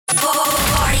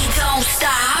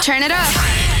Turn it up.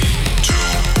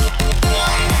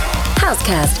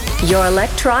 Housecast, your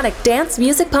electronic dance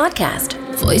music podcast.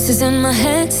 Voices in my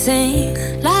head sing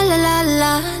la la la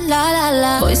la la la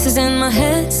la. Voices in my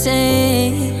head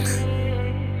sing.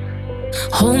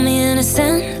 Hold me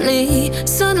innocently.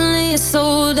 Suddenly it's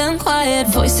so damn quiet.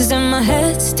 Voices in my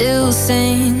head still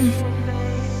sing.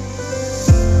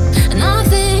 And I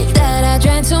think that I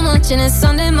drank too much and it's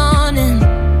Sunday morning.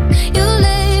 You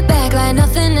lay back like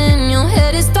nothing in your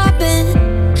head is stopping.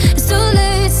 It's too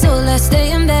late, so let's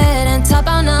stay in bed and talk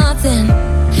about nothing.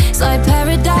 It's like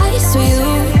paradise with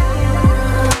you.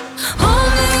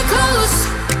 Hold me close.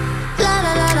 La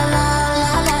la la la la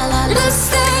la la la. Let's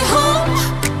stay home.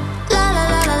 La la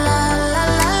la la la la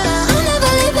la. I'll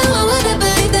never leave you. Why would I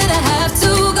believe that I have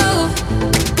to go?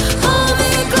 Hold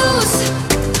me close.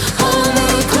 Hold me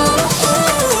close.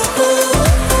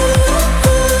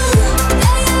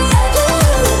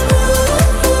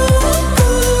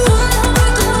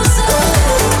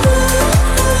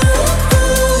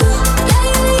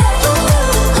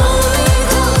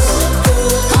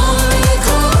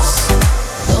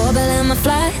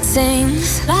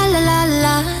 Sings la la la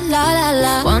la la la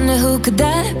la. Wonder who could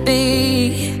that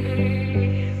be?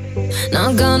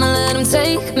 Not gonna let him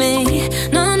take me.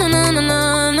 No, no, no, no,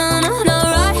 no, no, no, no.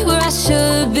 Right where I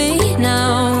should be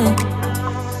now.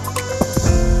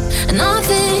 And I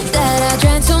think that I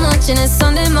drank too much and it's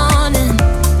Sunday morning.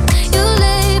 You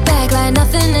lay back like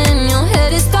nothing in your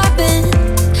head is stopping.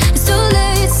 It's too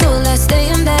late, so let's stay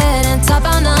in bed and talk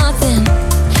about nothing.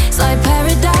 It's like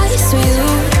paradise with you.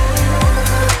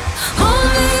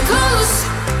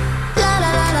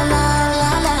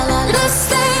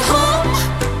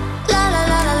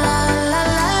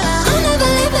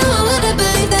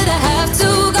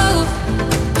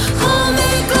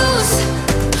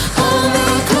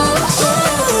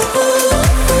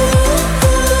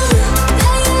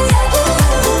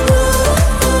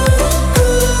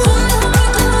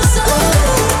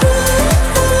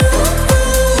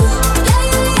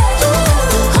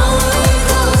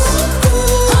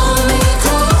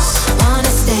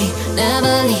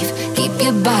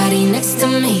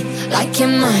 Like you're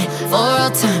mine for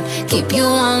all time. Keep you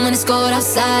warm when it's cold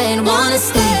outside. Wanna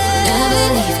stay,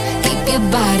 never leave. Keep your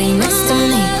body next to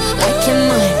me. Like you're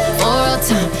mine for all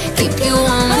time. Keep you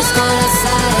warm when it's cold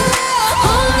outside.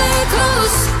 Hold me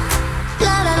close.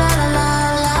 La la la la la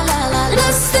la la la.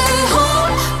 Let's stay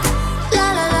home. La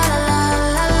la la la la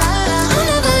la la. I'll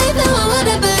never leave. Now why would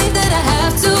I believe that I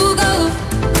have to go?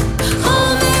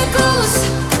 Hold me close.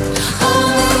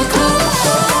 Hold me close.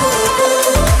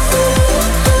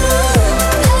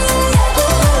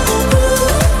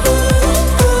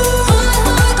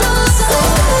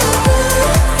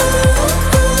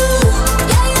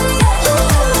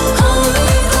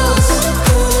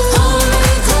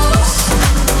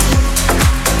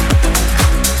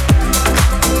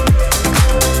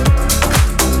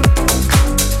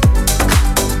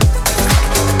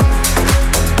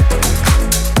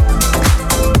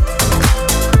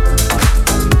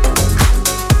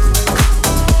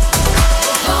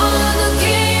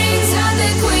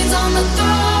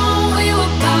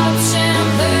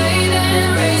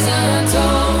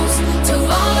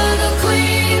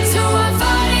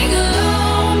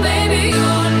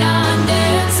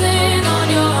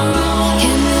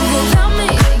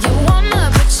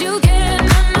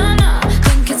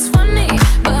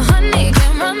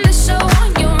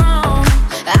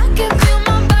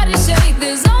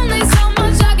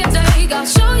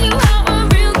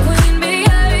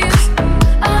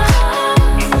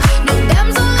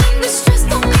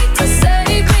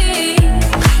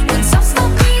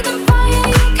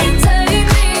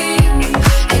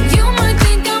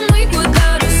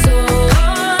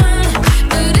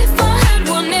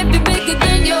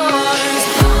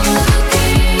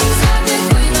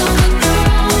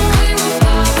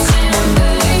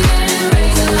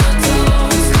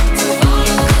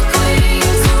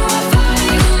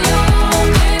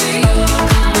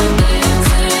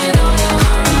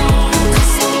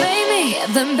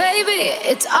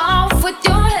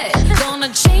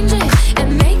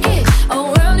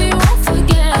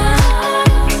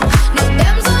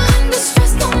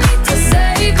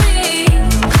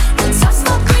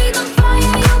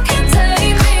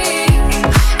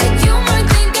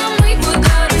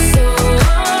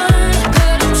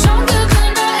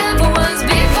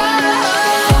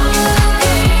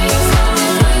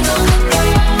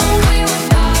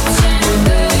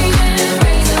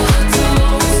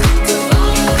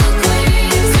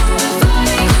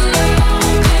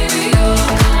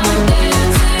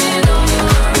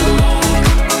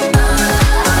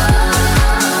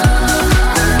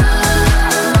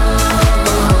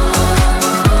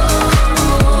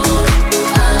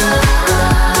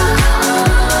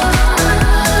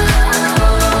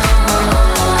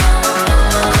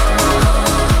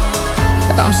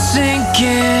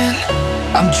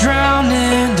 I'm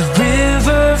drowning, the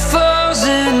river flows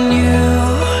in you.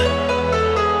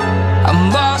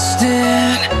 I'm lost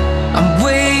in, I'm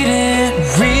waiting,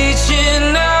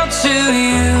 reaching out to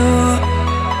you.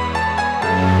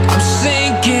 I'm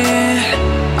sinking,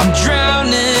 I'm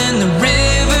drowning, the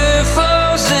river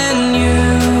flows in you.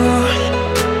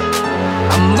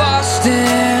 I'm lost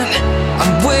in,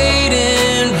 I'm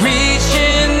waiting,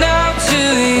 reaching out to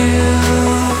you.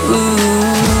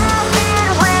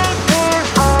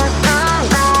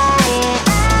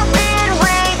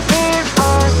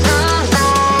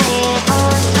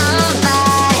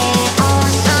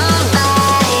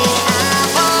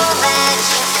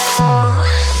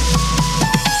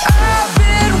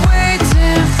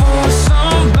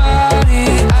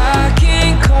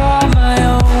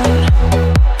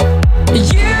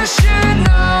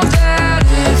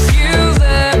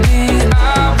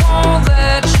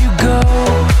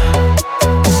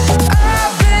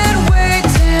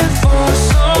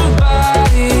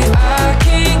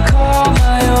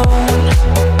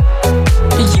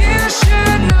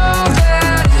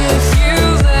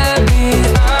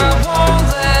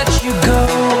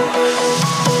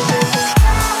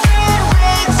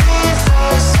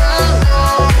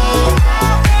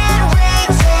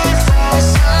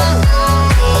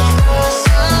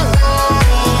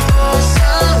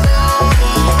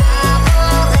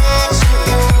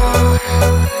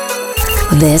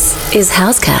 This is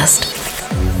Housecast.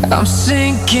 I'm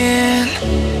sinking,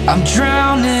 I'm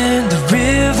drowning, the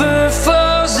river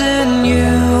flows in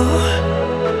you.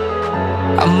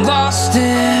 I'm lost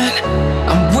in,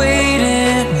 I'm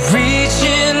waiting,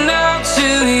 reaching out to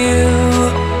you.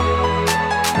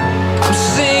 I'm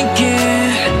sinking,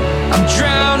 I'm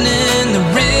drowning, the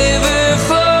river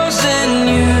flows in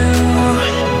you.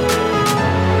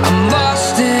 I'm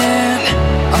lost in,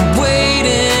 I'm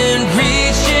waiting,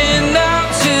 reaching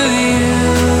out to you.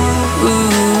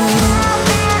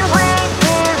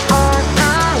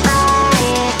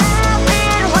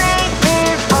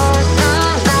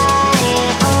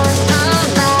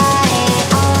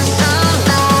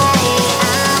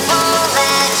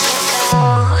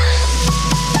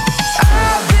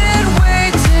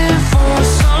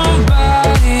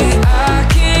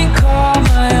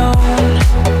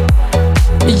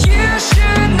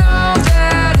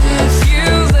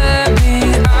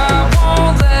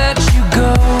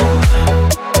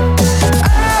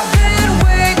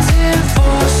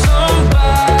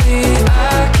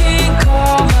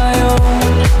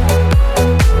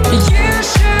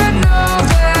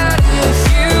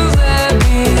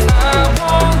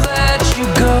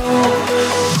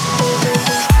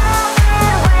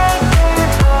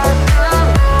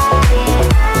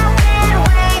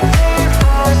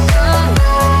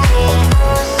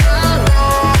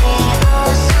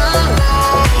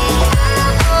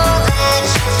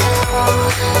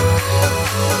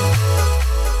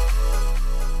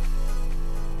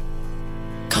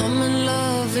 Common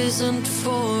love isn't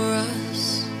for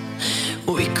us.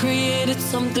 We created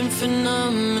something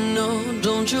phenomenal.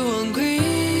 Don't you agree?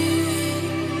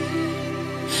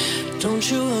 Don't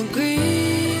you agree?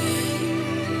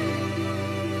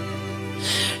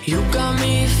 You got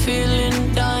me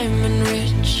feeling diamond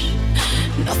rich.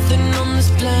 Nothing on this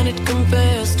planet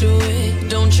compares to it.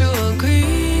 Don't you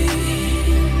agree?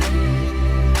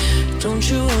 Don't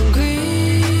you agree?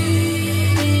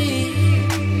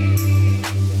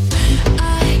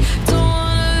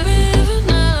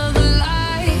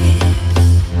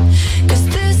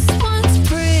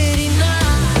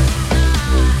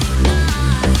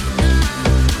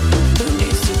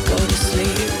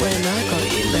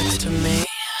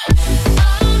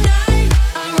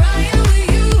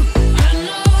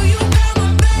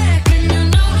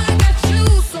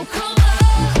 Come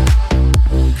on.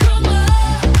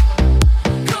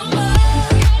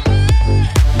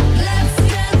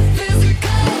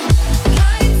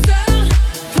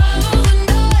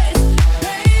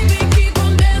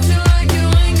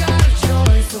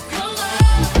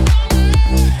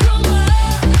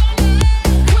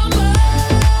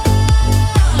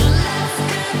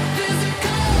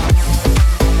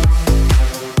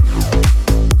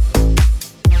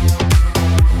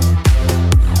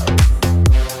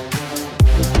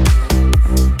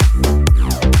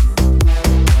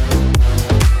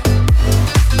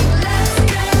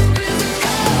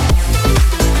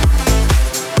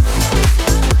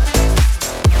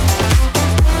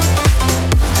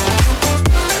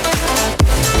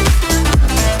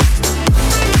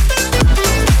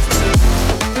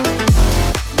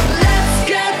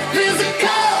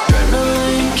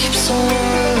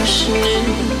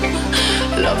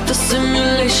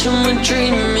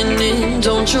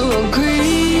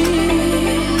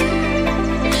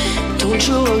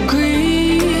 don't you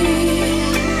agree?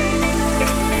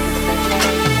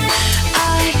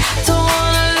 I don't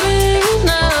wanna live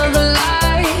another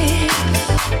life,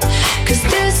 'cause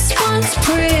this one's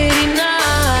pretty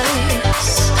nice.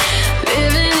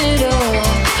 Living it up.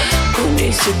 Who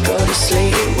needs to go to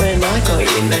sleep when I got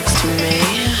you next to me?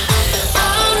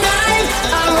 All night,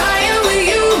 I'm riding with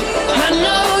you. I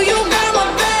know you got my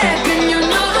back, and you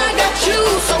know I got you.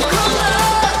 So come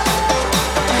on,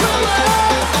 come on,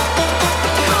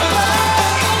 come on.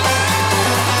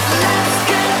 Let's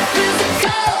get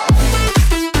physical.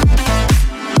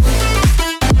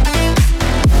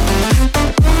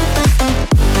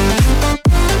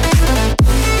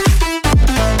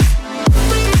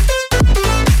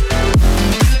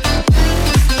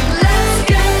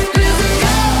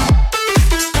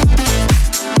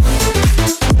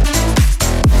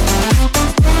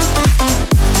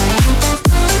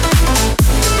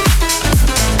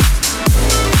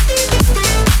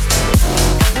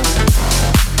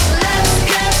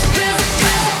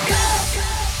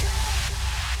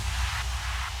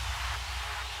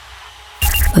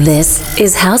 This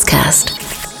is Housecast.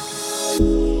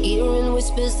 Hearing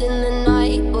whispers in the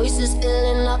night, voices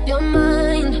filling up your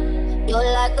mind.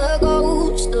 You're like a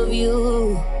ghost of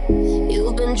you.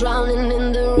 You've been drowning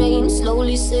in the rain,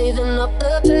 slowly saving up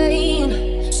the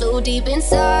pain. So deep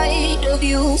inside of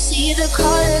you, see the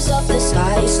colors of the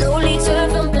sky slowly turn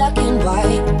from black and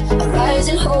white. A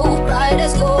rising hope, bright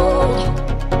as gold.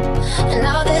 And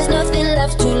now there's nothing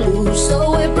left to lose,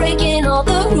 so we're breaking all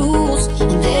the rules.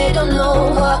 And they don't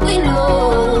know what we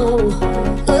know,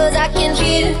 'cause I can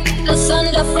hear the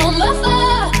thunder from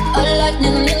afar, a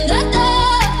lightning in the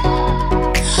dark.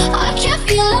 I can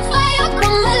feel a fire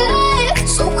come alive,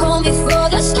 so calm before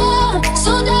the storm,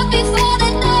 so dark before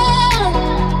the dawn.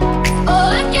 Oh,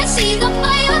 I can see the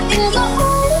fire in your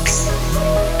eyes,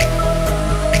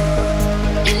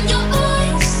 in your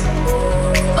eyes.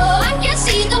 Oh, I can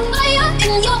see the fire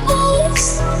in your eyes,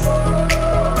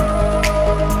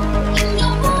 in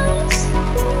your eyes.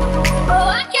 Oh,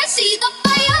 I can see the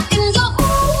fire in your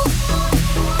eyes,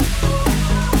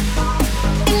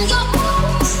 in your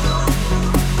eyes,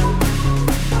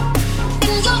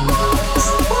 in your eyes.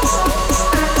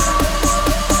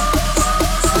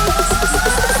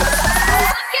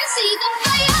 I can see the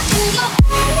fire in your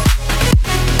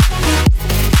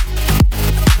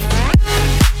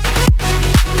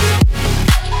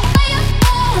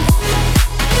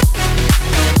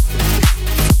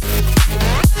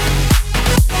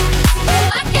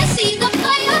I can see the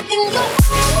fire in your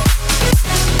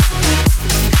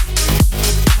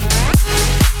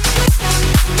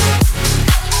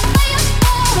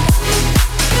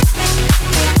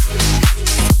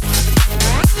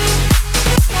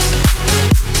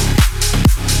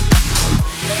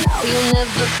Now you'll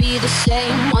never be the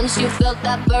same once you felt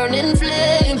that burning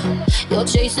flame. You're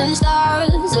chasing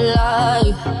stars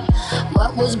alive.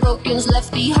 What was broken's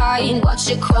left behind. Watch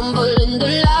it crumble in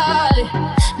the light.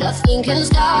 Nothing can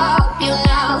stop you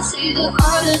now. See the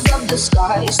colors of the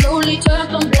sky slowly turn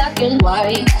from black and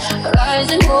white.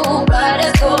 Rising hope, bright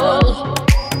as gold.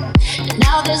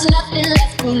 Now there's nothing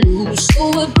left to lose, so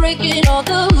we're breaking all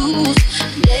the rules.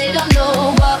 They don't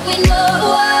know what we know,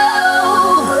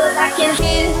 but I can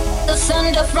hear the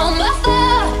thunder from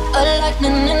afar, a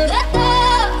lightning in the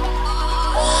dark.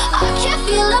 I can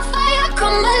feel a fire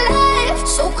come alive,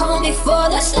 so calm before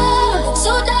the storm,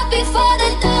 so dark before the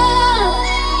dawn.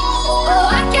 Oh,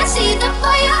 I can see the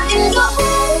fire in your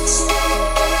eyes,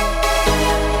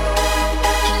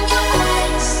 in your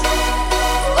eyes.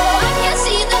 Oh, I can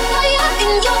see the fire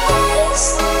in your eyes.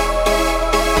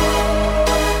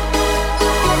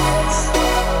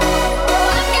 Oh,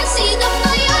 I can see the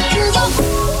fire in your eyes.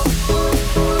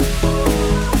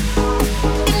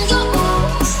 In your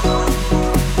eyes.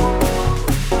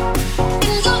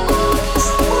 In your eyes.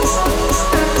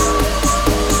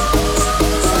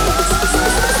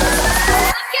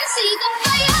 I can see the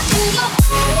fire in your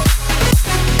eyes.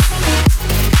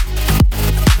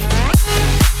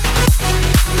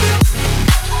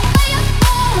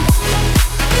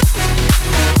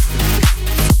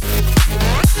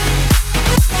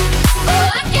 Oh,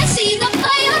 I can see the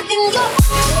fire in your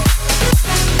eyes.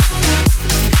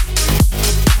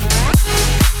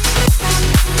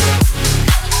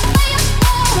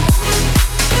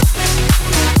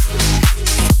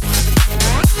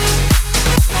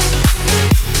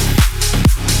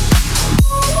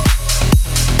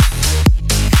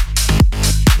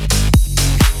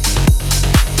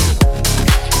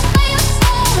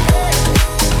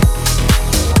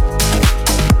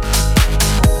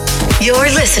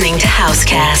 You're listening to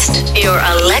Housecast, your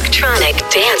electronic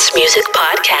dance music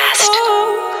podcast.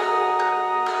 Oh,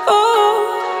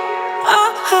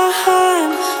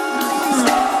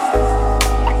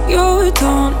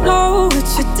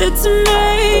 did to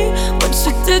me, what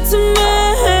you did to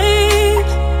me.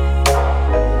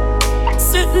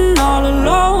 Sitting all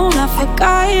alone, I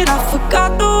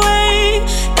forgot the way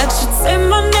that you'd say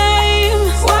my name.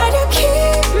 Why'd you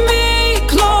keep me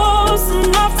close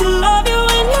enough to love you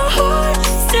in your heart?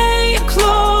 Stay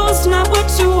close, not what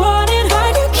you wanted.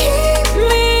 Why'd you keep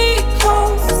me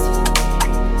close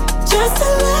just to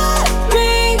let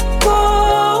me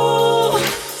go?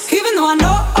 Even though I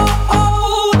know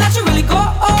that you really go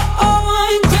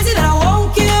crazy, that I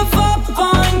won't give up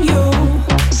on you.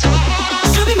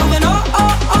 Should be moving on,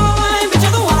 but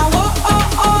you're the one I want.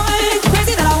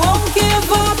 Crazy that I won't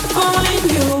give up on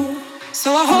you. So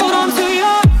I hold on to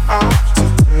you.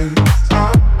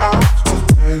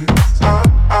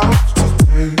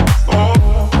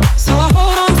 So I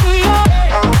hold on to you.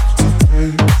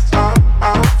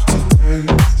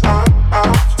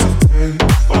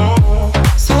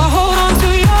 So I hold on to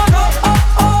you.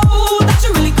 That you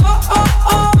really go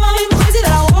crazy,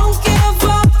 that I won't give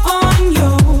up on you.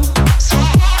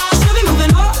 Should be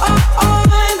moving on,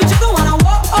 but you're the one I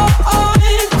want.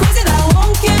 Crazy that I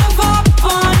won't give up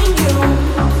on you.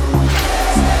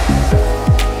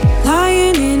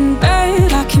 Lying in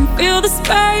bed, I can feel the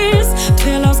space.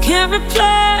 Pillows can't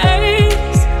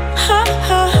replace. Ha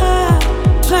ha ha.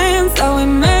 Plans that we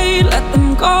made, let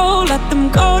them go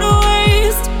to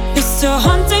waste. You're still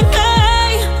haunting me.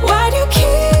 Why'd you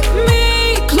keep me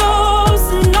close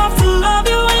enough to love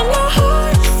you in your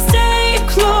heart? Stay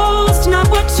close, not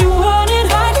what you wanted.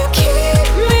 Why'd you keep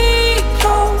me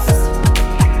close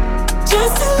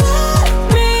just to let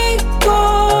me go?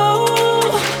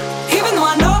 Even though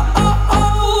I know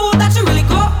that you really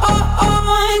go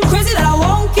crazy, that I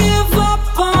won't give up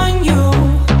on you.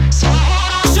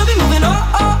 Should be moving on,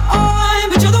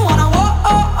 but you're the one I want.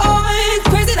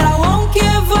 Crazy that I won't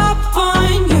give up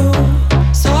on you.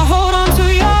 So I hold on to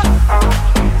you.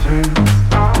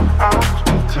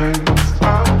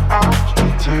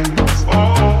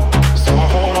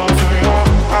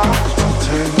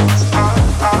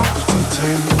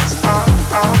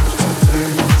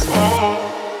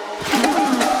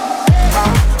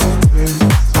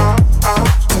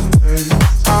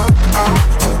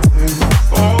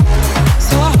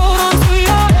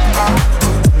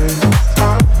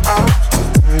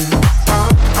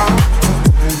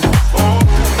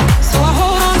 So I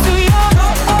hold on to you.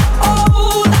 So I hold on to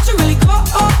you. That you really go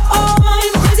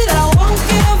crazy, that I won't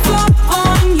give up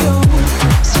on you.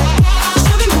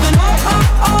 Should be moving on,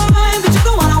 but you're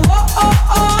the one I want.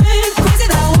 Crazy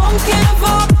that I won't give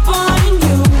up on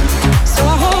you. So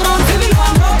I hold on to you.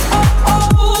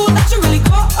 That you really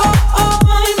go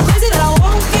crazy, that I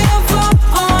won't give up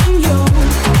on you.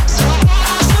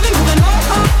 Should be moving on,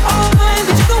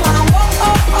 but you're the one I want.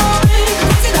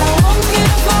 Crazy that I won't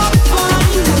give up on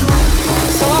you.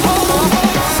 So I hold on.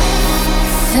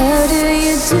 How do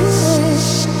you do it?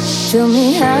 Show me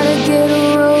how to get a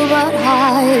robot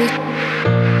high.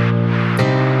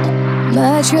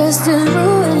 My trust is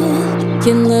ruined.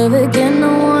 Can love again, I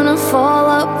wanna fall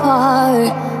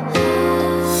apart.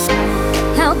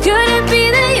 How could it be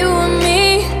that you and me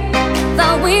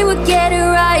thought we would get it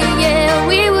right? Yeah,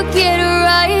 we would get it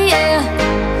right, yeah.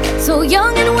 So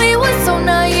young and we were so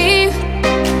naive.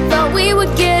 Thought we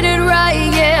would get it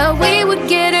right, yeah. We would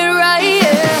get it right,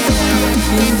 yeah.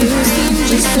 And you seem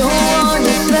just so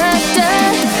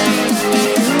unaffected.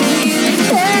 You didn't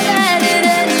care that it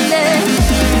ended.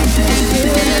 You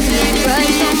didn't think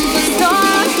right from the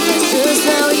start. It's just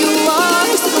how you are,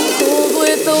 so cold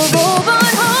with a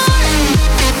robot heart.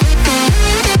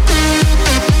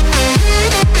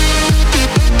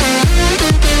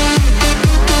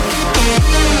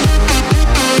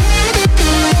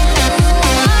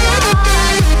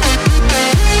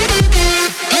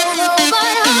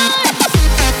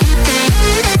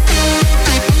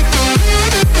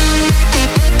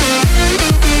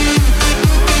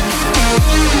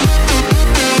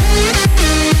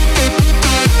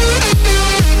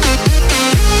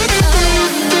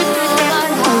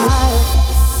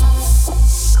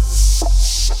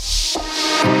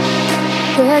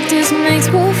 Practice makes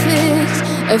perfect.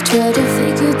 I've tried to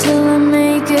fake it till I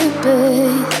make it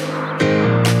big.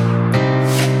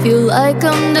 Feel like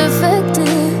I'm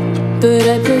defective, but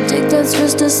I predict that's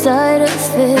just a side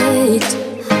effect.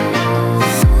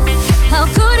 How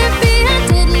could it be I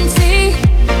didn't see?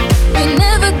 We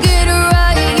never get it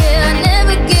right, yeah.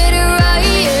 Never get it right,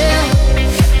 yeah.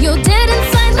 You're dead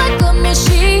inside like a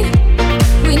machine.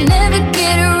 We never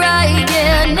get it right,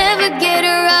 yeah. Never get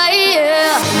it right,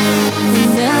 yeah.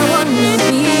 Now I wanna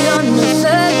be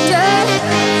unaffected.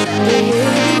 The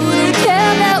way you didn't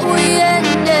care that we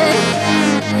ended.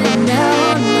 And now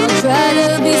I'ma try to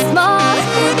be smart.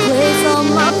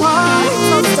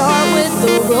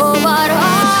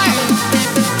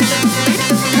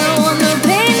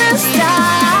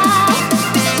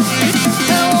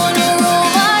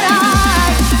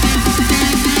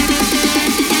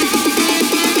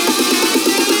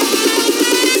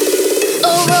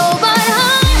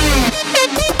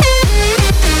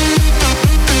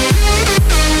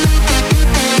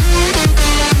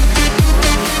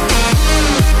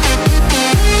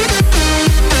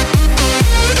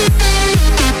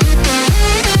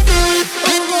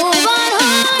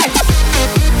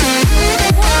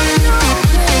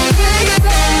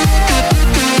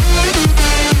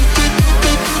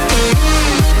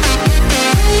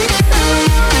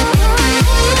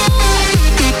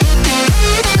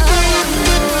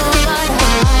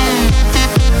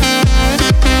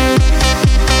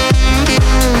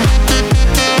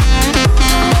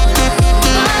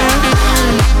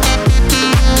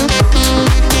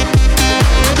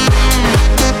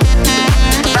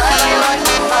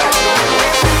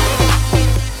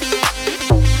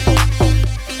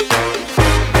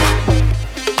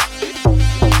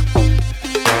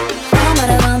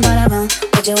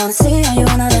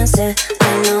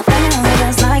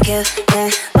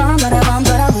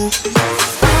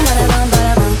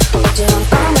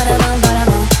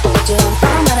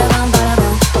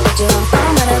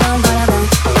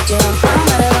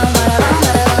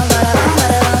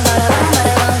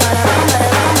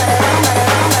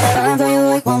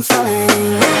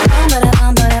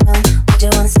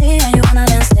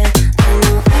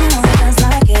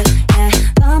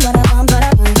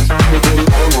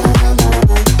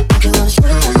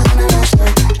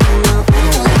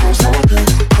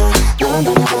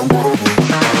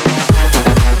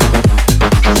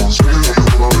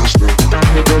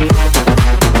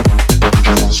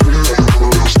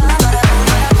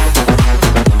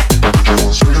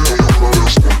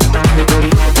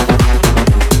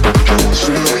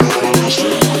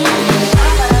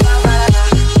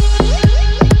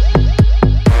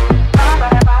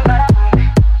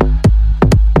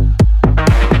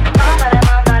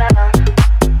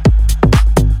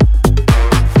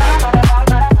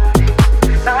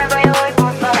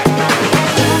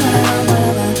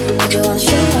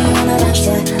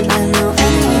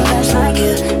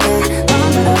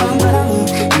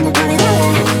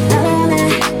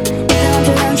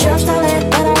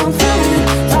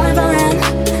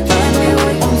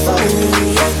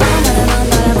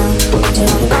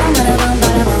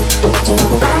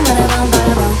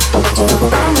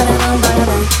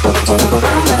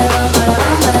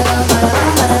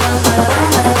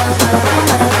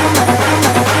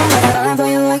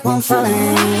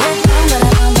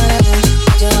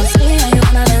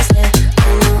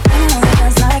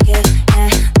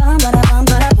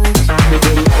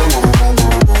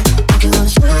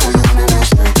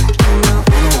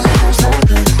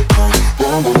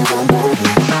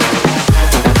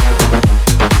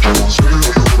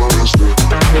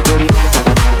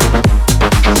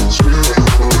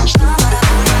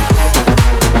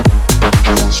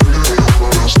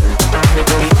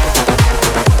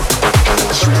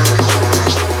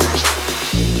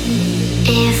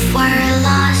 If we're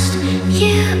lost,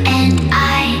 you and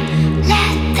I,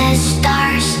 let the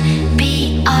stars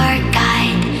be our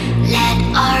guide. Let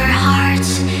our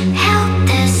hearts help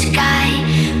the sky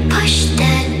push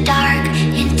the dark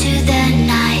into the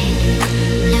night.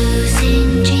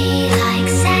 Losing G like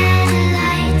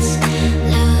satellites.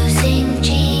 Losing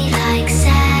G like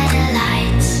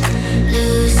satellites.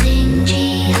 Losing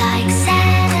G like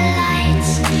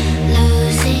satellites.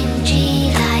 Losing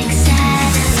G like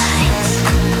satellites.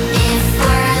 If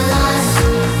we're lost,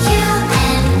 you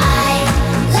and I,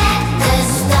 let the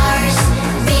stars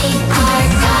be our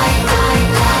guide.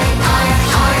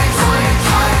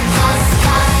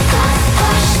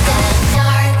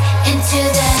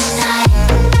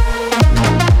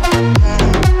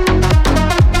 Let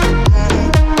our hearts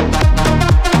help the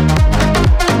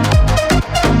sky push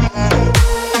the dark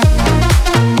into the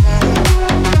night.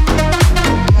 Losing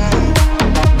G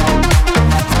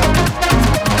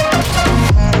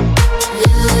like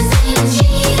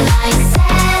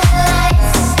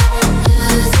satellites.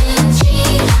 Losing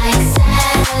G like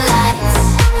satellites.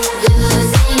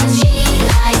 Losing G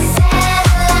like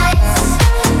satellites.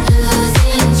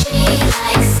 Losing G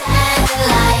like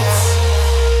satellites.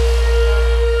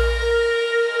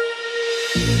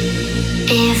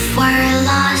 If we're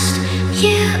lost,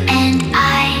 you and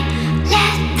I,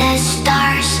 let the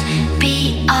stars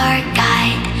be our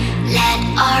guide. Let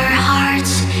our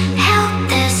hearts help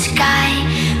the sky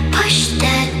push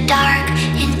the dark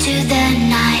into the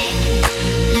night.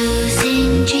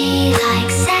 Losing G like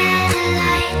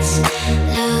satellites.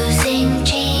 Losing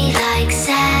G like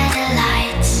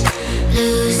satellites.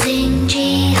 Losing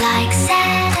G like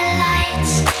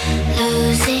satellites.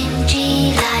 Losing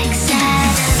G like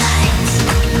satellites.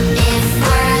 If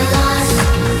we're lost,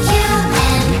 you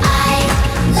and I,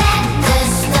 let the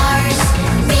stars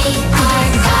be our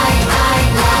guide.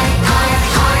 Let our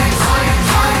hearts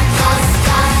help the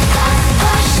sky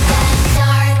push the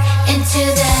dark into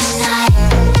the night.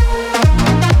 Losing G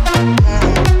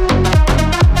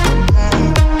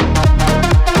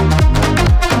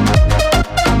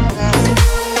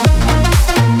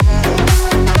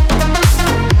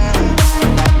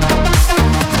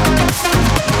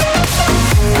satellites. Losing G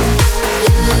like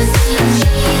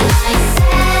satellites.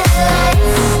 Losing G like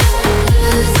satellites.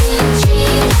 Losing G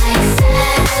like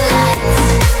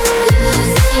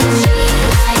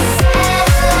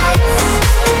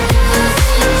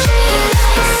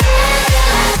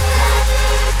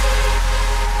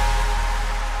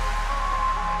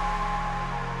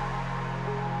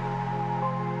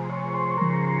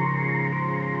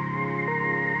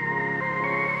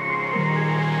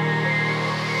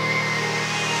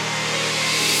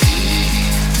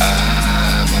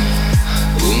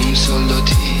Un solo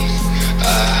ti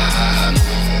amo,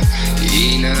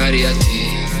 in aria ti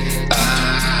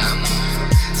amo.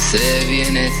 Se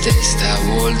viene testa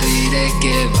vuol dire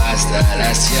che basta,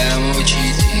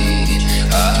 lasciamoci ti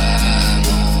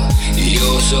amo.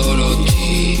 Io solo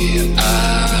ti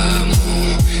amo,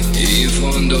 in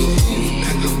fondo un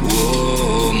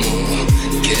uomo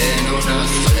che non ha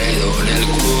freddo nel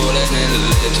cuore, nel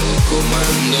letto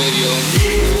comando io.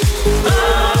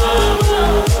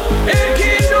 E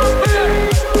chi non vede,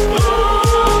 no,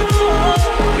 no,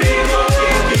 prima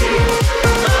di chi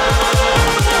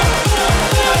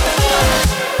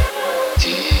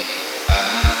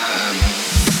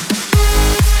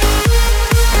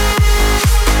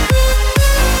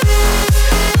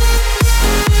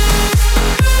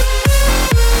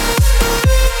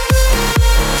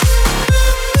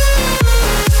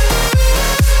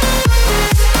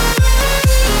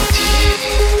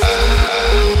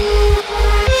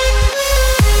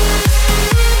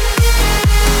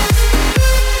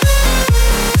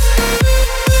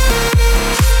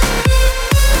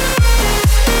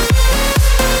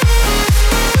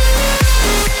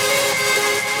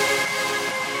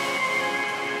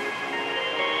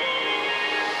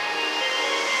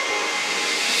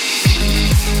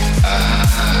Ti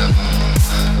amo.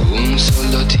 Un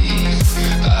solo ti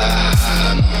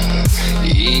amo,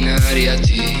 in aria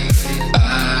ti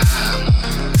amo.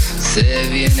 Se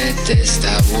viene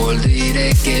testa vuol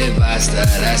dire che basta,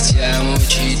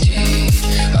 lasciamoci ti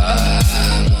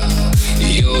amo.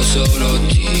 Io solo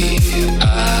ti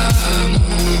amo,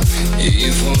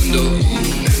 in fondo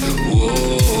un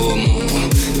uomo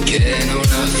che non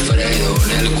ha freddo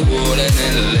nel cuore,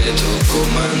 nel letto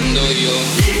comando io.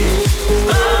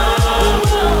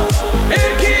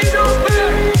 e chi non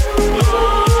vede,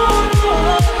 no,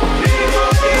 no, prima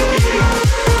di chi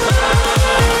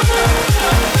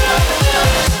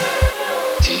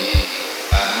Ti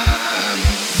amo.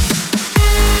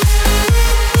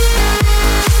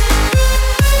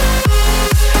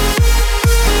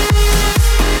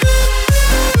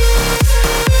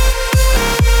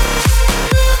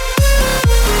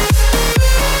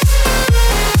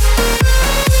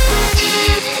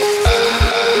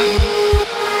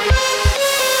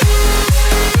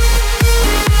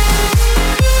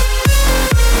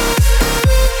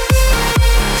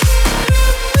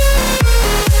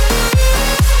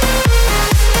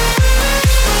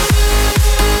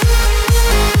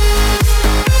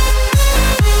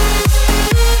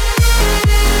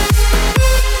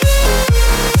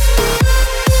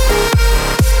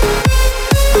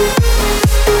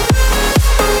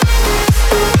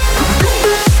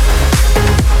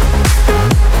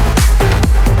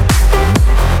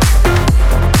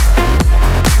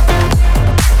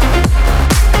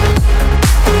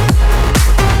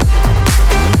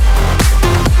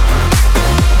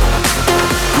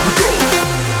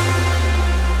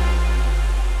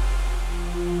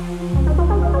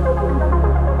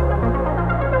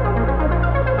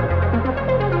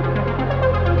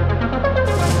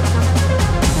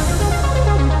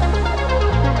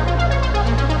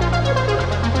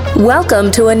 Welcome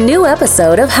to a new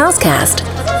episode of Housecast.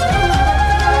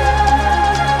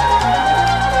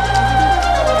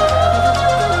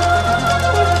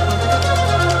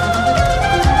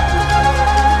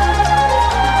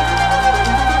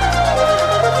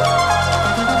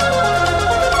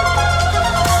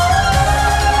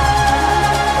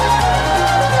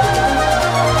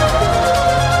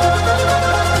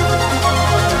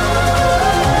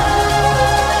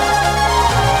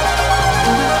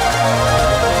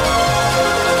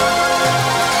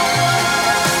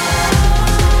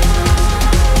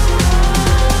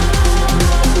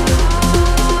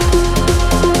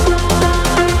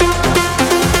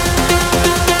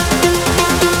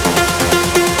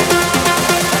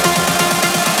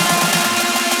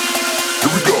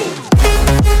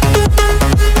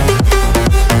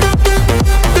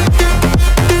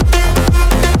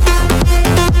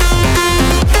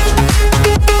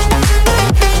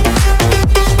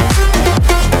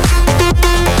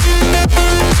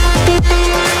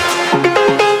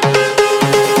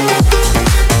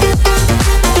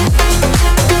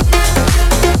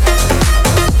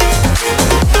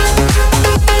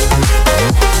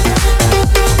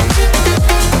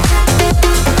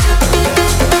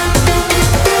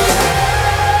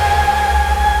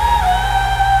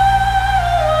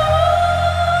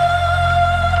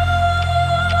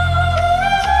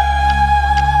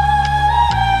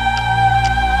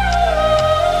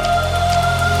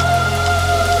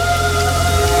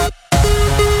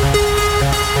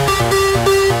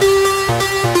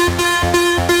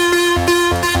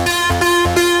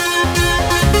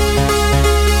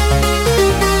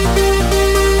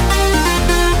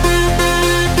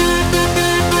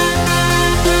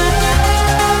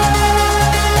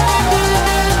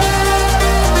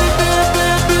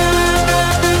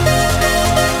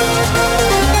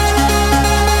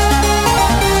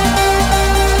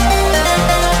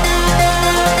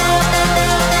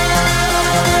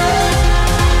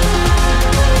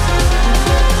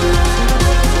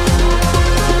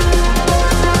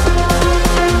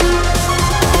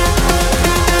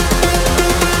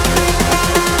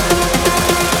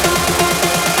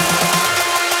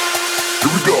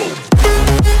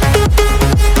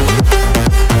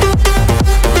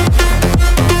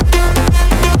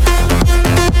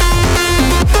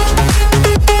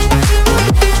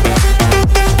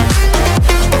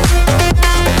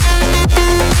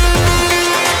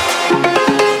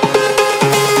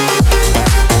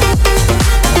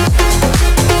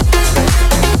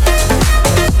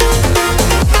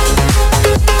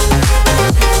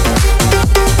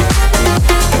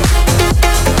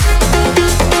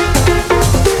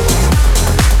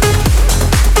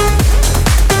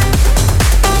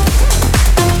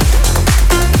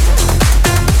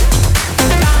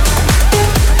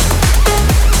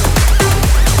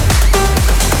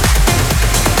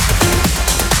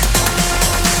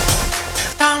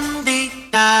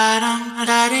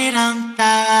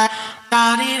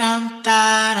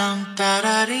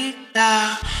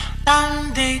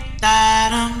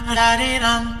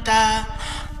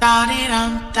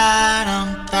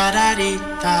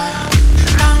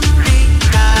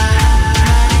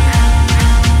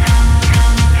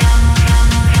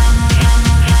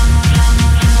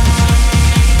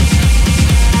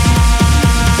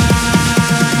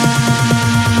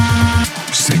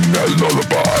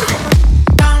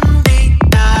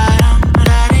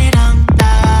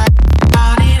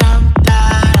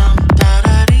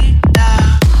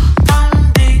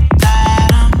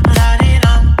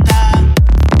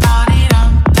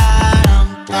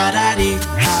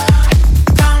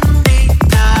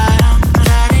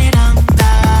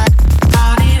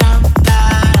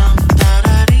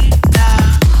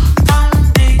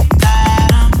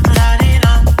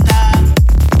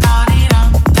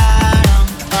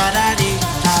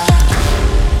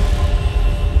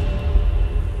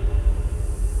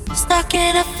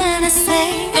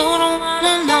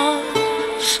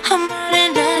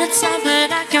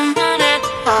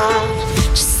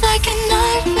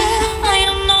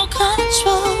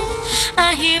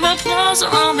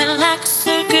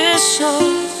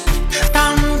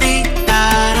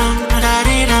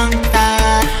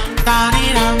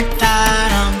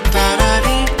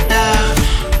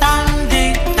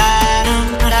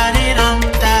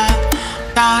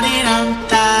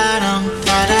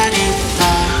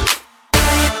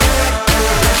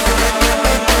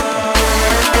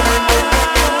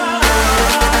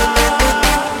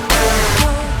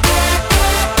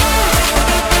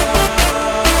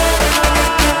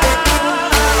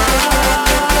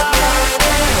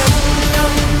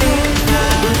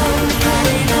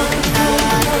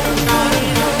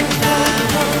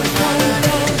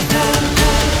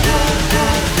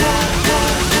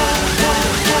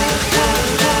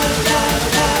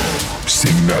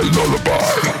 that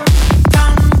lullaby.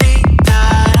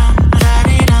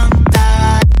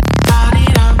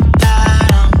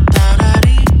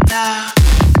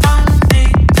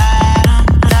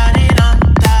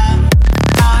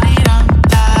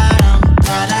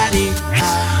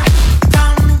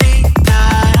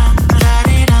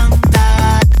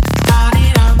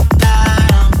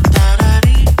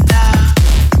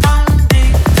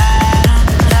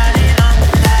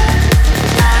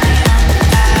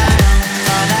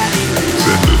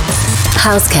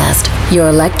 Housecast, your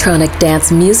electronic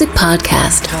dance music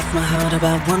podcast. Talk my heart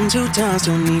about 1, 2 times.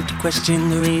 Don't need to question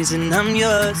the reason I'm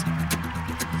yours.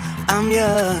 I'm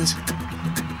yours.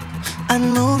 I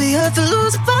know the earth will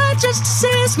lose a fight just to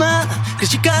see a smile.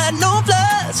 Cause you got no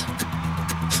flaws.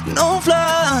 No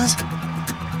flaws.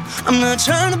 I'm not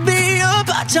trying to be your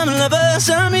part-time lover.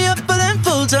 Sign me up for them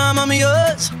full-time. I'm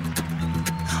yours.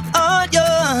 All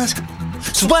yours.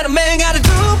 So what a man gotta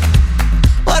do?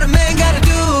 What a man gotta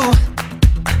do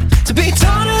to be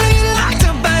totally locked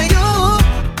up by you?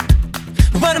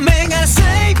 What a man gotta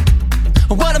say?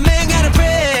 What a man gotta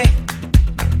pray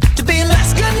to be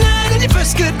last good night and your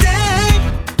first good day?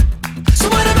 So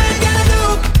what a man gotta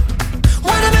do?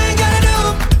 What a man gotta do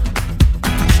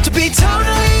to be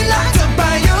totally locked up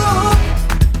by you?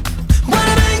 What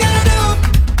a man gotta do?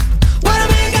 What a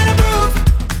man gotta prove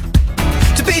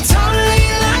to be totally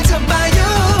locked up by you?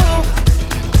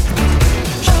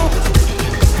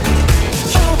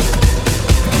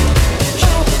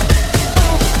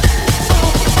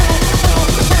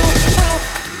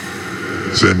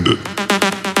 Send it.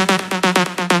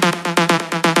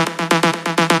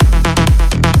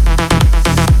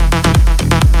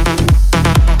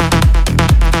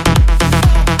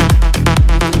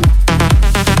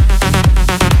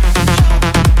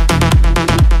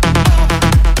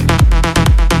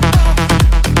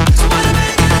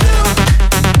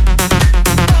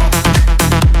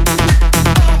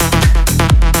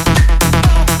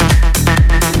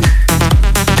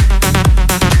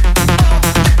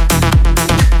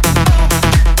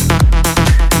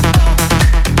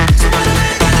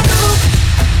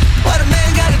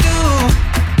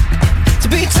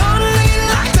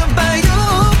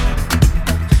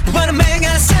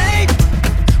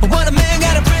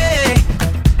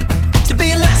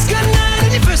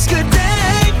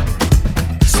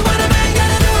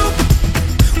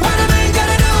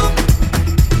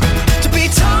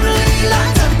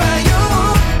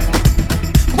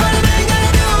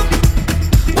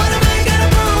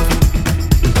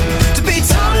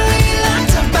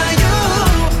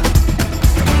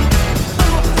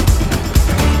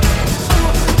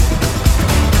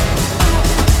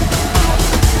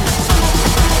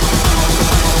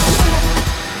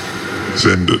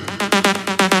 Send it.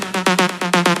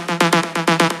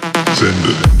 Send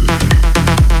it.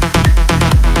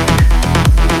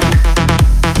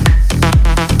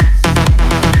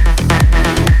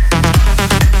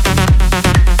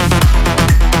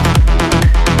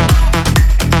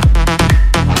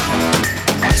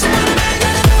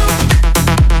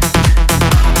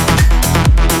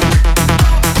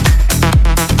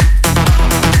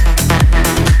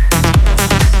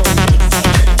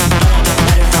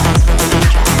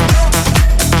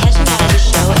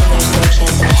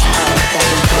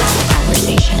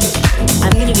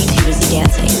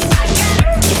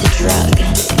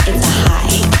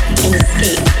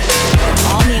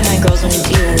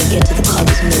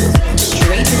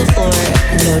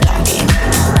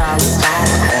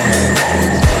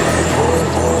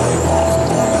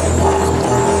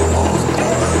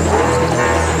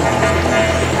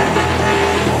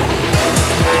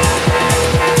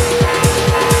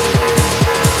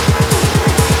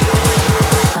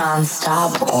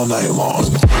 All night long.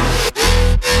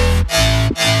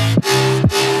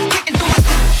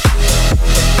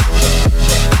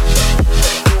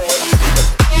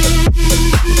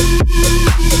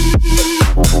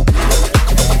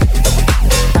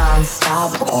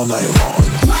 Non-stop. All night long.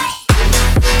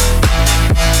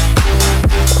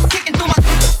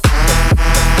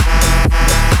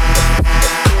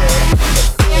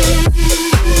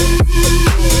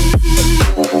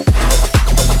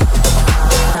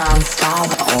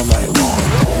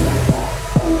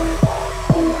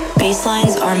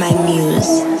 Basslines are my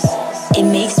muse. It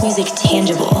makes music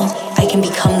tangible. I can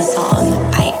become the song.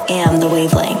 I am the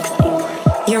wavelength.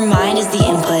 Your mind is the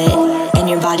input, and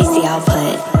your body's the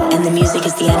output, and the music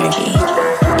is the energy.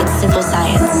 It's simple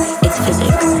science. It's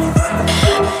physics.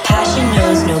 Passion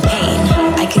knows no pain.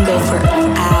 I can go for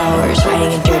hours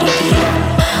writing a dirty beat.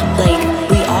 Like,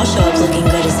 we all show up looking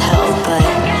good as hell, but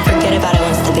forget about it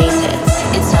once the bass hits.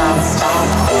 It's non-stop.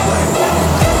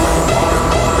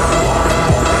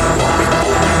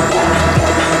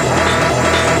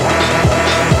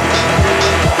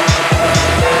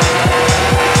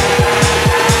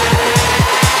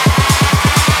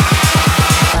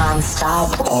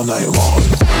 night long.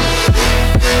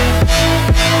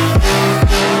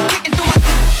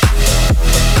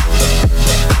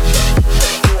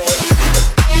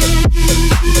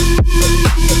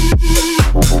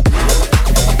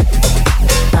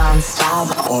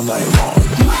 Non-stop. All night long.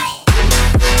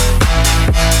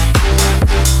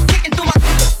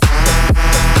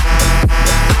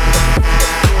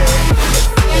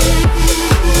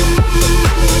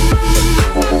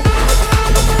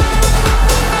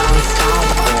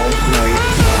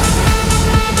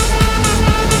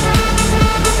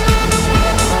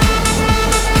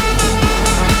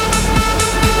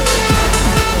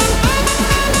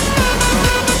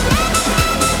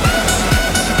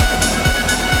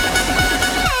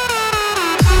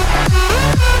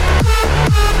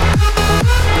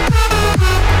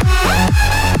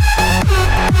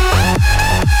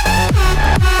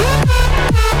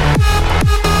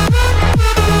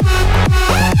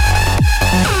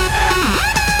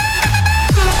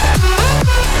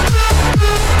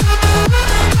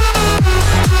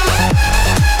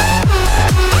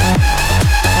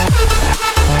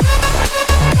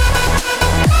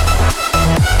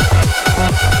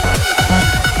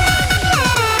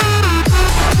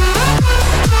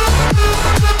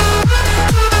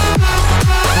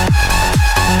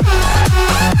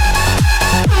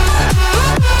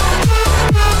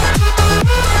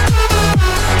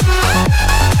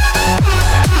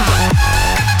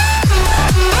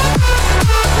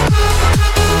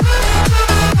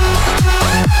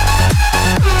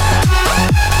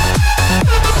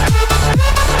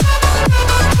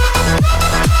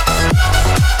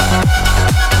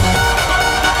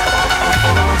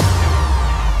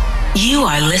 You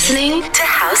are listening to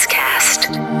Housecast.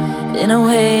 In a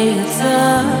way, it's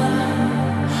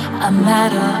a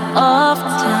matter of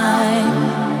time.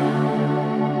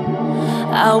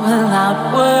 I will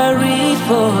not worry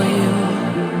for you.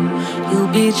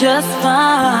 You'll be just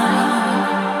fine.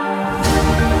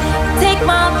 Take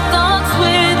my thoughts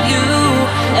with you,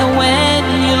 and when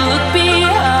you look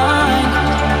behind,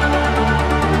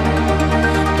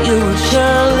 you will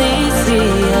surely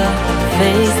see a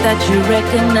face that you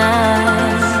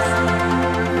recognize.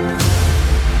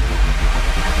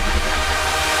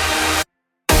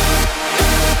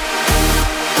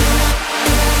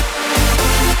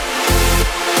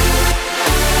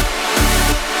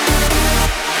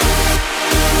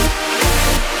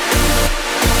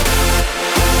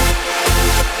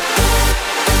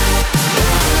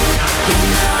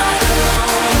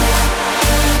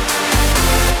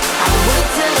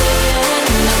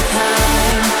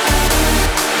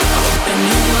 Open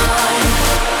your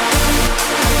mind.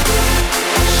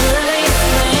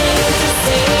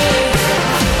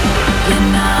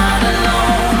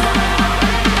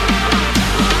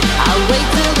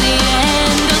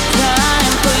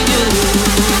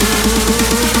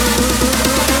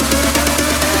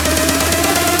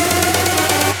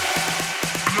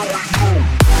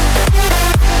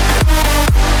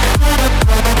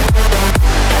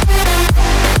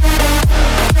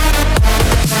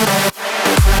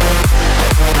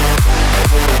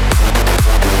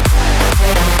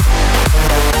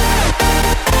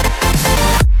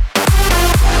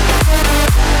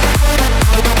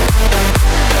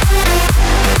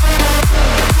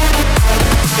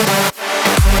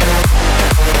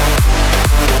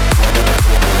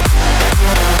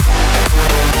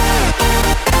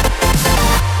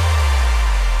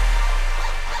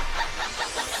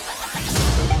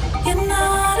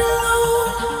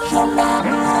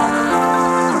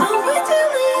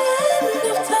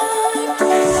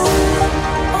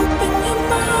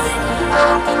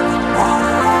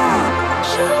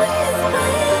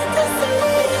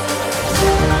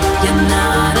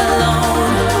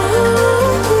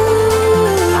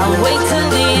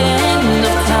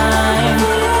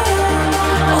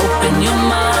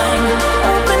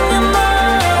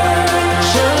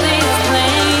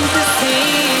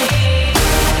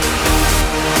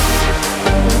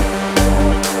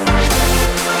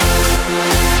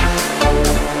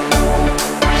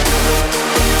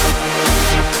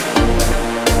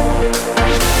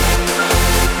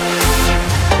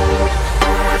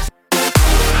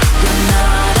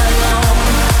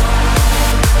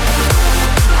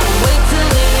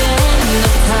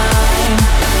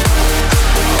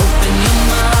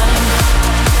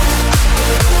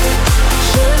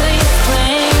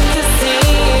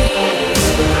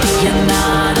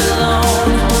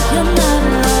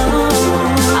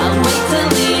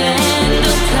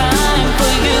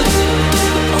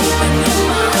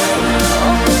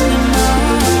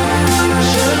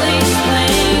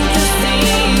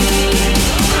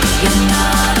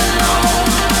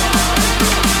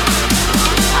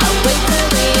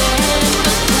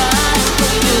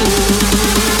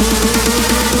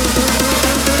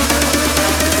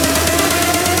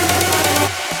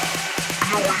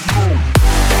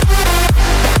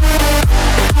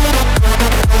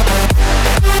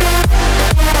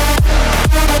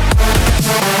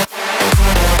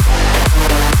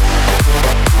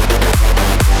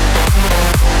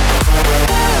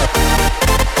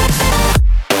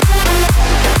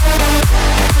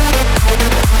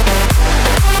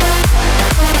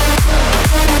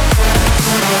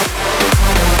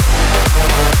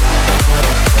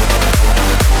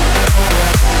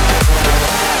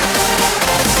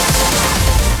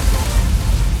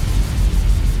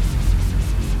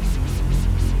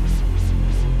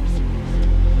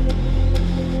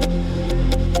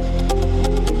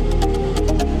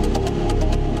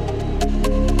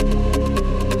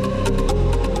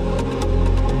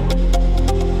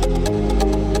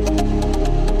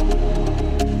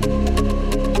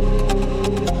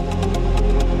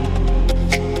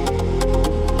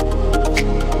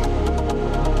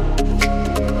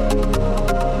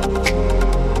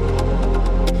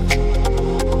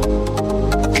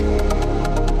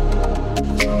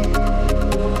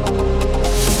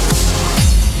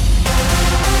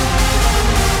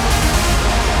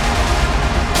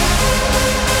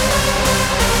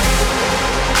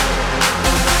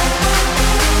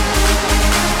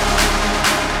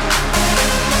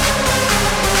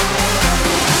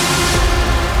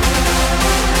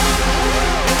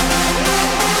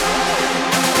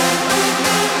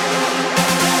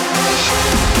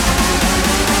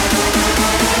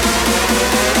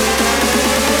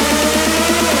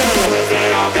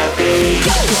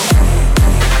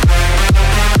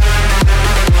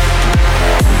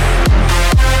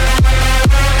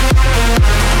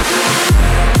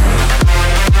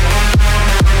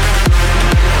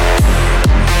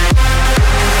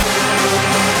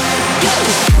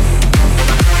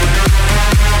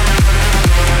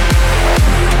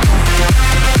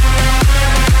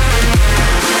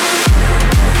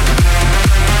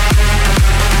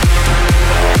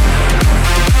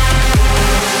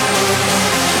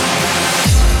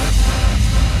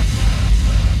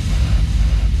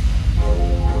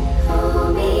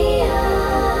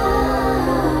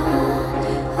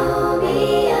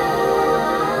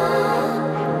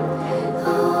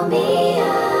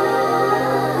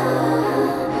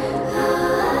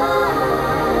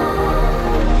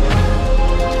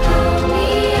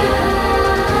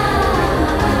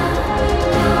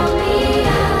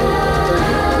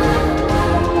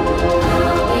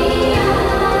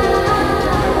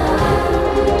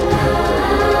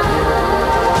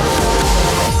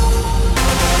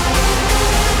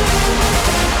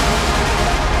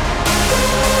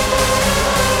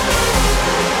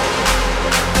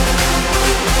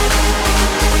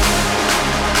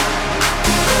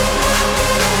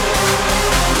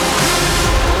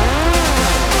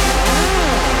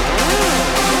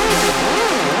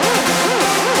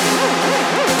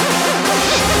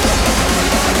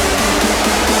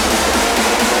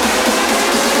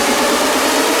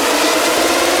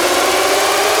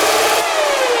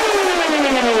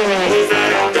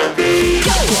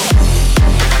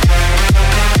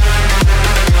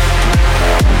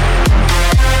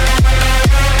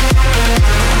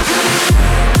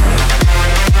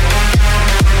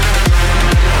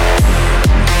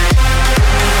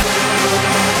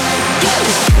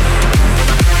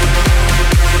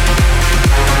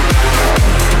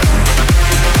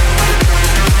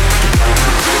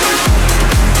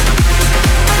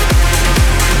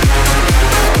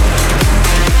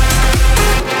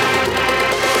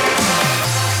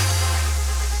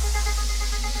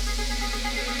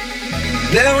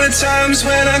 There were times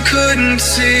when I couldn't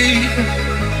see.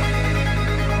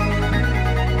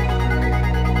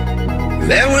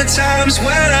 There were times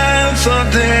when I thought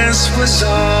this was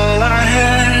all I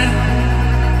had.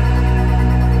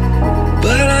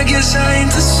 But I guess I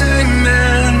ain't the same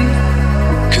man,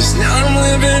 'cause now I'm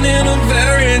living in a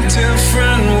very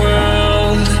different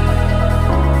world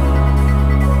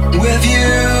with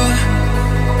you.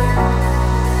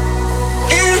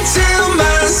 Into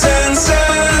my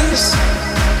senses,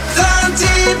 the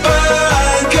deeper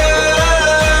I go,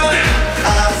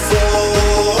 I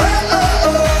fall,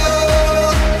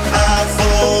 I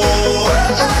fall.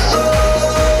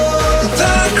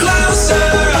 The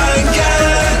closer I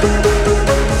get,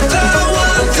 the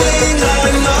one thing I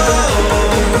know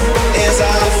is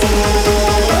I fall,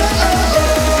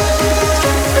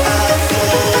 I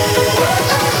fall.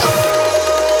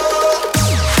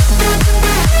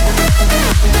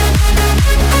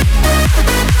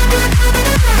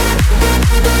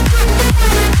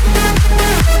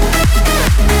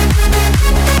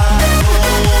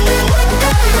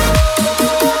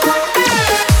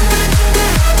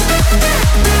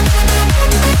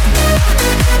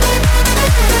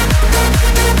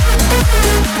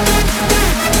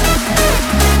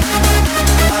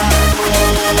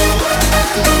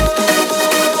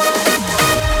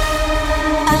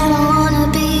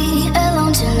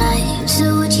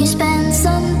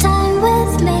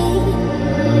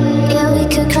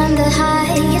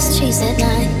 At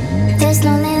night, there's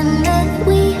no limit,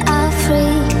 we are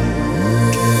free.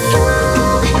 You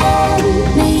and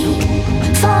me,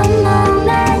 for a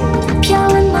moment,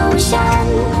 pure emotion.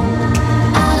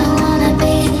 I don't wanna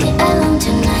be alone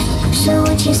tonight, so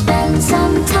would you spend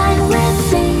some time with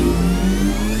me?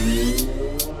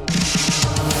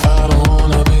 I don't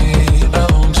wanna be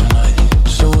alone tonight,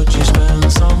 so would you spend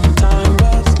some time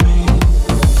with me?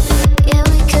 Yeah,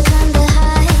 we could climb the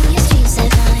highest trees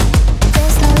at night.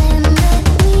 There's no limit,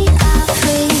 we are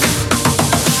free.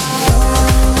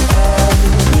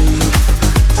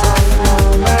 I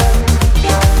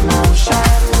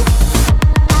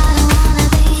don't wanna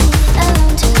be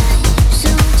alone tonight, so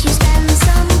would you spend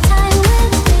some time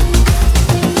with me?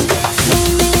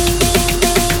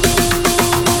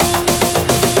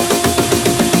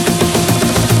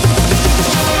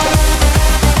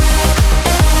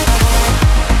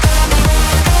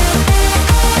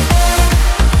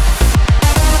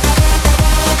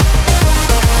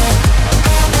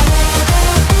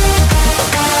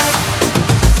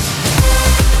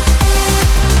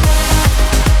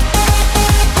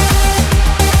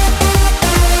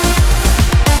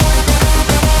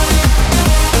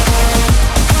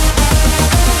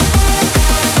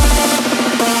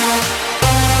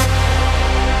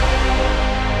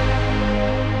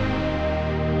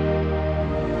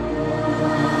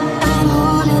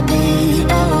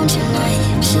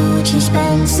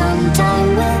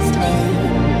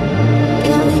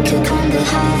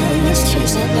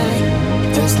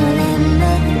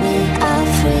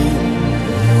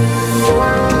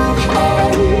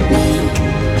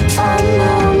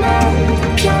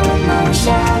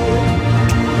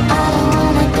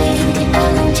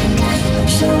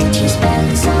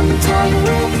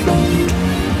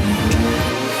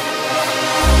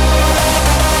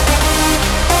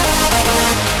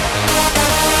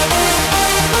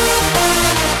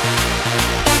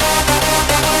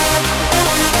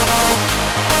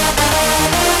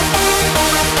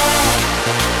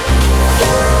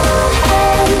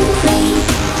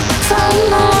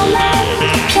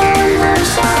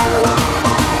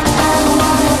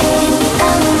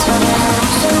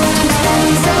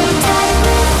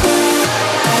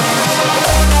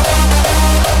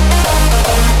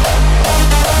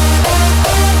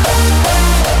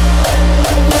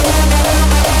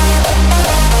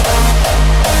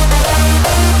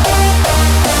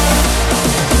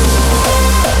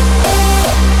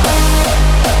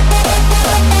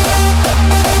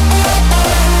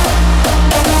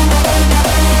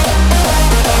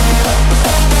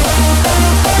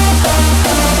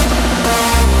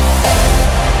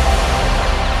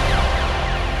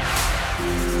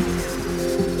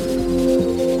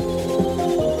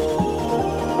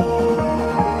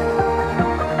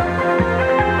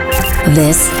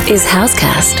 This is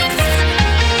Housecast.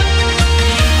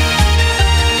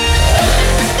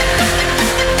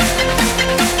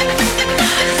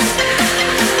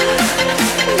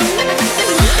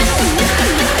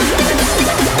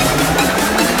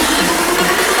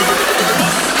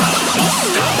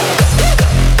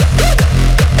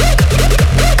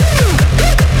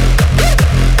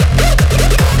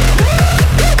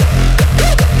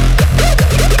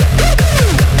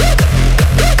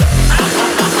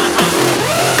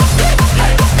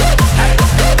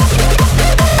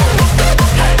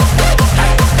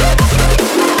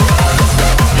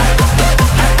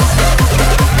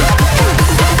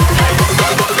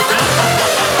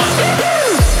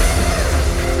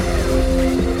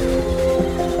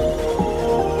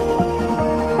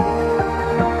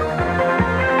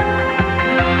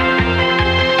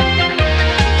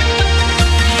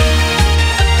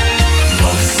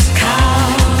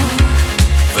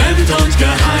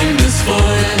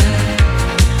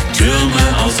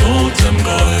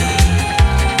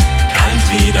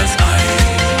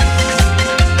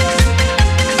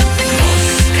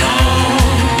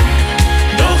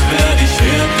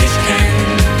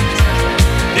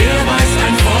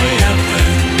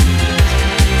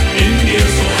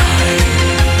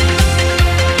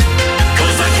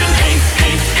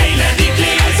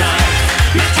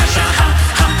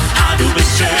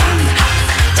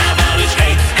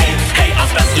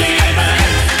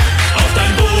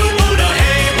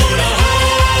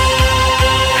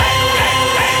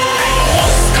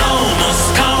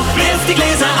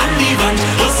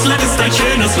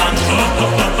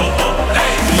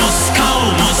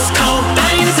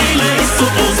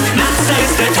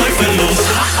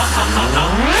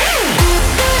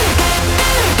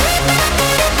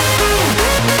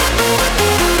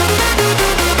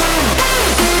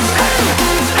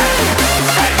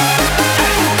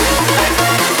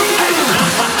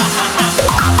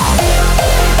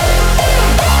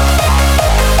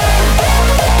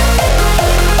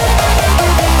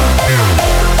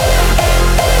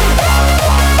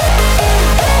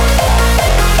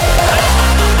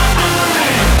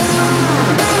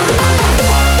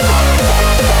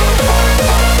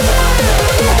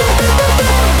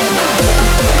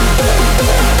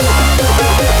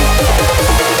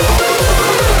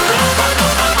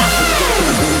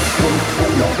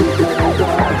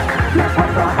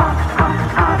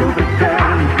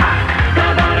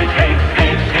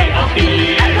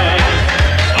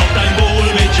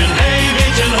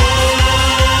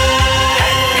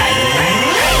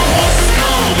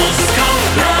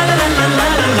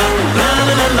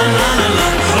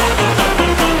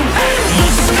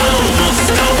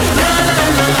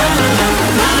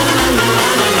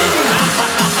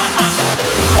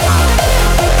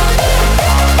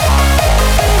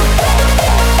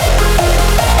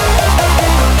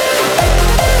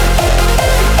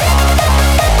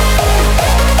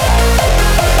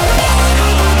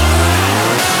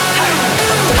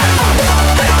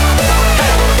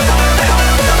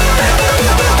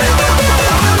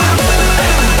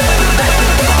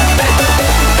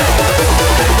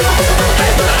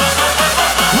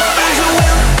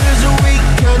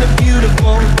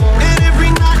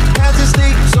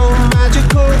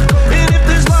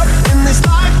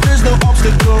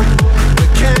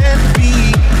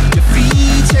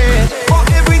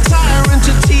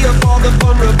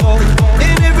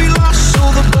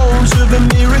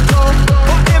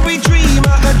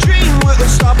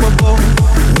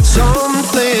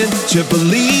 to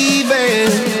believe in.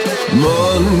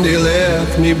 Monday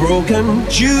left me broken.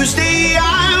 Tuesday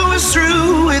I was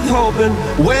through with hoping.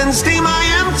 Wednesday my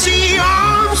empty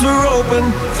arms were open.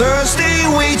 Thursday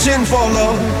waiting for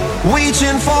love,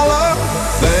 waiting for love.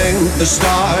 Thank the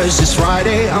stars it's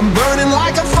Friday. I'm burning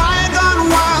like a fire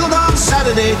gone wild on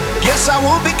Saturday. Guess I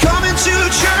won't be coming to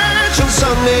church on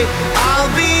Sunday. I'll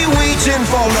be waiting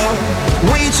for love,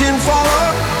 waiting for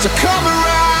love to come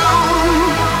around.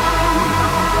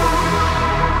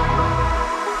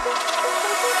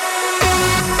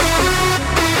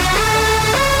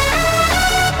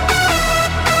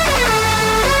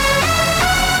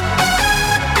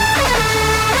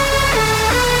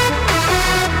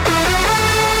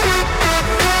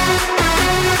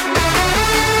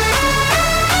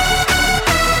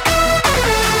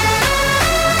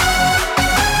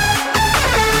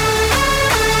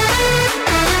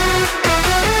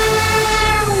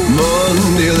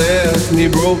 Monday left me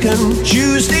broken.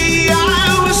 Tuesday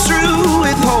I was through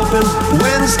with hoping.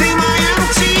 Wednesday my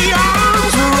empty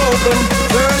arms were open.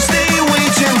 Thursday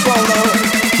waiting for love,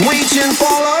 waiting for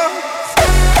love.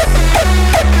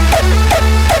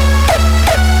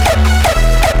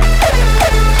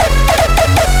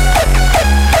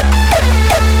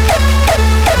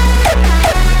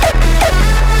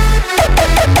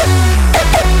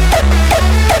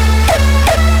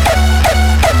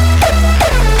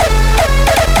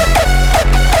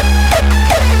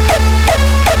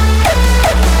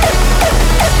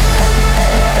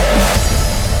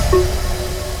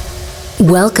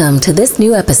 Welcome to this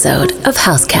new episode of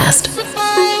Housecast.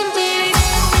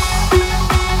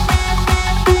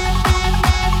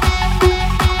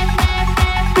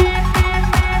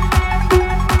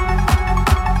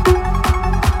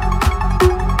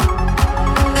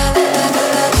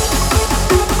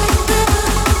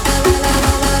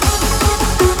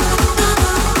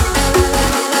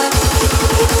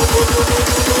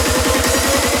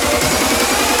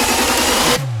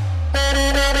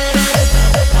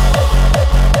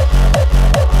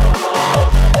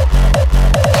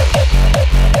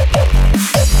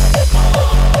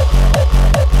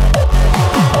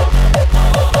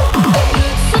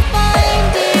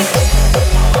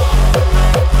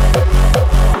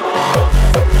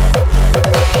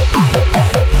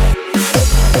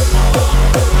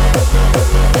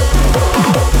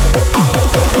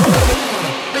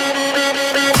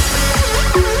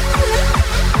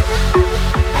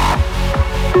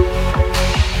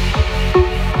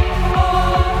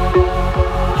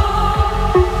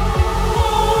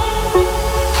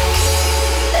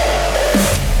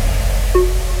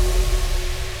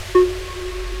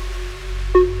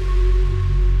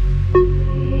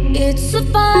 It's a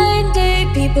fine day,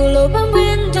 people open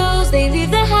windows, they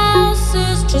leave their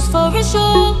houses just for a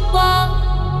short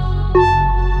while.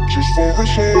 Just for a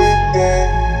short while.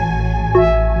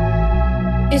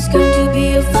 It's going to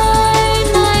be a fine